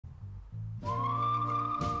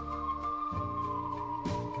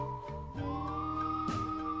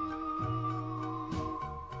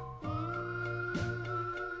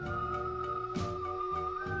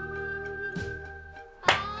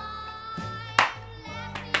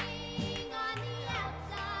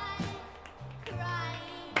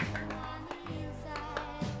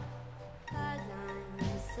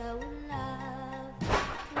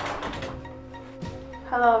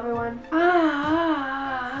Hello everyone.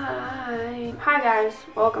 Hi guys,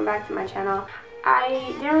 welcome back to my channel.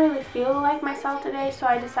 I didn't really feel like myself today, so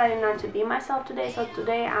I decided not to be myself today. So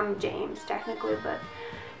today I'm James technically, but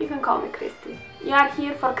you can call me Cristi. You are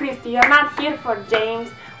here for Cristi, you're not here for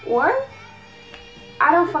James. Or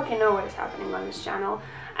I don't fucking know what is happening on this channel.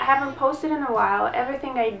 I haven't posted in a while.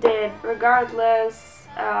 Everything I did, regardless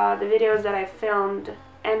the videos that I filmed,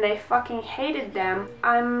 and I fucking hated them.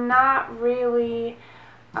 I'm not really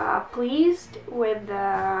pleased with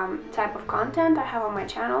the type of content I have on my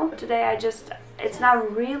channel. Today it's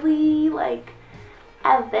not really like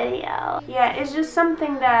a video. Yeah, it's just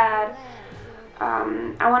something that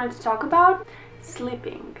I wanted to talk about.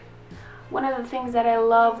 Sleeping. One of the things that I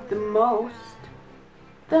love the most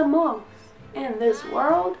in this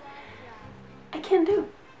world, I can't do.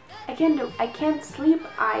 I can't sleep.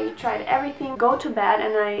 I tried everything. Go to bed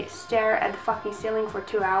and I stare at the fucking ceiling for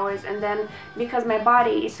 2 hours, and then because my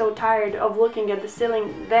body is so tired of looking at the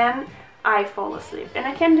ceiling, then I fall asleep. And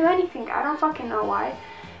I can't do anything. I don't fucking know why.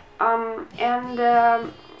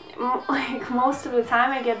 Like most of the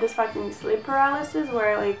time I get this fucking sleep paralysis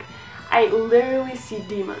where like I literally see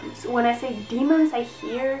demons. When I say demons, I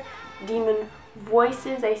hear demon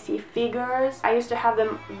voices, I see figures. I used to have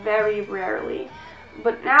them very rarely.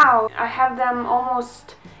 But now I have them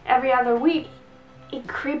almost every other week. It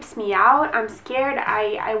creeps me out. I'm scared.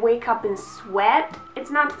 I wake up in sweat. It's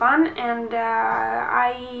not fun, and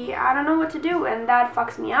I don't know what to do, and that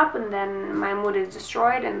fucks me up, and then my mood is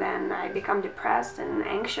destroyed, and then I become depressed and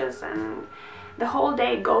anxious, and the whole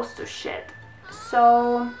day goes to shit.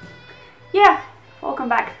 So yeah, welcome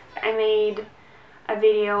back. I made a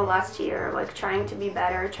video last year, like trying to be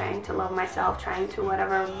better, trying to love myself, trying to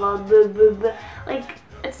whatever, blah, blah, blah, blah. Like,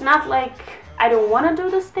 it's not like I don't want to do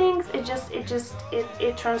these things.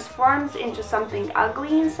 It transforms into something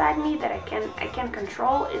ugly inside me that I can't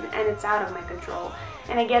control, and it's out of my control.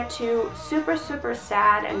 And I get to super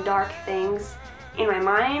sad and dark things in my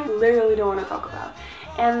mind, literally don't want to talk about.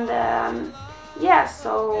 And yeah,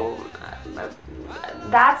 so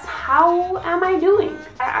that's how am I doing.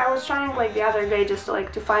 I was trying like the other day just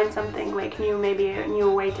to find something like new, maybe a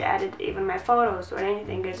new way to edit even my photos or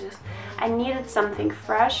anything. It's just I needed something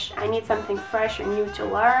fresh. I need something fresh and new to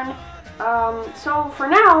learn. So for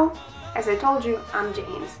now, as I told you, I'm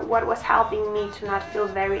James. What was helping me to not feel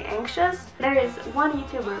very anxious? There is one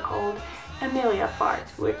YouTuber called Emilia Fart,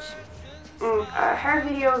 which her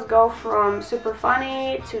videos go from super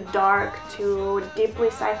funny to dark to deeply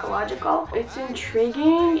psychological. It's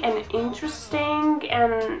intriguing and interesting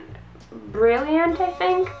and brilliant, I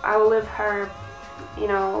think. I will leave her,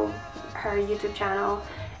 her YouTube channel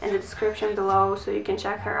in the description below so you can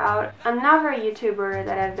check her out. Another YouTuber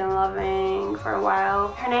that I've been loving for a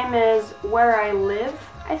while, her name is Where I Live,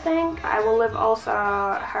 I think. I will leave also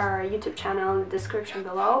her YouTube channel in the description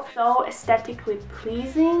below. So aesthetically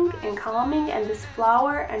pleasing and calming, and this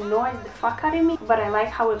flower annoys the fuck out of me, but I like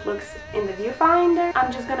how it looks in the viewfinder.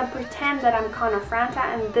 I'm just gonna pretend that I'm Connor Franta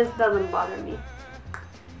and this doesn't bother me.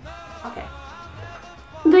 Okay.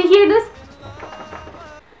 Do you hear this?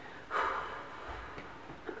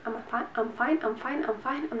 I'm fine.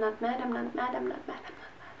 I'm not mad. I'm fine.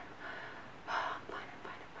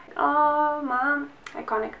 Oh, Mom.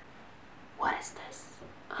 Iconic. What is this?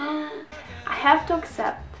 I have to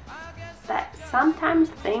accept that sometimes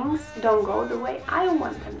things don't go the way I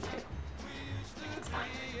want them to. It's fine.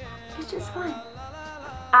 It's just fine.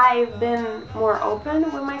 I've been more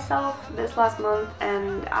open with myself this last month,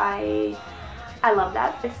 and I love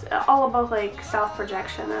that. It's all about like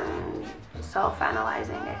self-projection and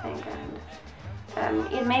self-analyzing, I think, and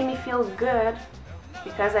it made me feel good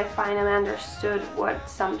because I finally understood what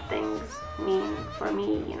some things mean for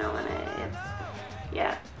me, and it's,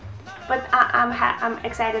 yeah. But I'm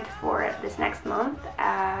excited for this next month.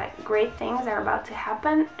 Great things are about to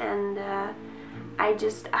happen, and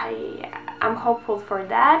I'm hopeful for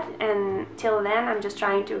that, and till then I'm just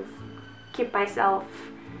trying to keep myself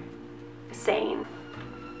sane.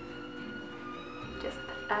 Just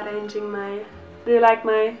arranging my... Do you like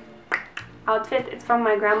my outfit? It's from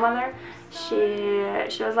my grandmother.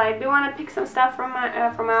 She was like, do you want to pick some stuff from my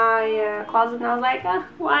closet? And I was like,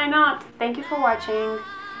 why not? Thank you for watching.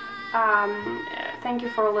 Thank you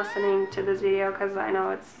for listening to this video, because I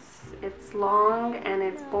know it's long and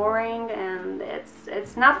it's boring and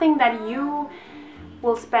it's nothing that you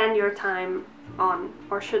will spend your time on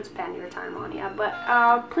or should spend your time on. Yeah,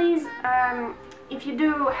 but please, if you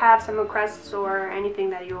do have some requests or anything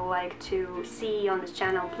that you would like to see on this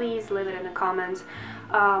channel, please leave it in the comments.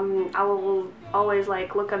 I will always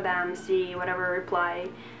look at them, see whatever reply,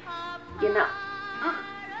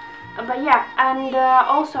 But yeah, and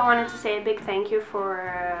also I wanted to say a big thank you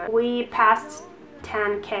for we passed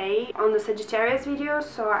 10k on the Sagittarius video,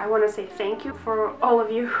 so I want to say thank you for all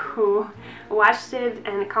of you who watched it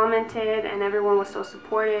and commented, and everyone was so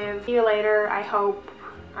supportive. See you later. I hope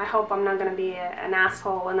I'm not gonna be an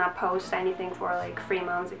asshole and not post anything for like 3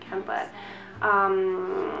 months again, but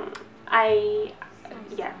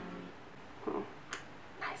yeah.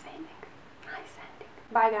 Nice ending. Nice ending.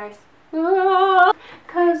 Bye guys.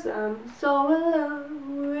 Cause I'm so in love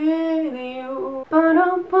with you.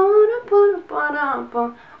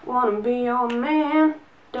 Wanna be your man.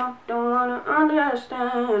 Don't wanna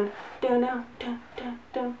understand.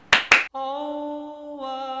 Oh.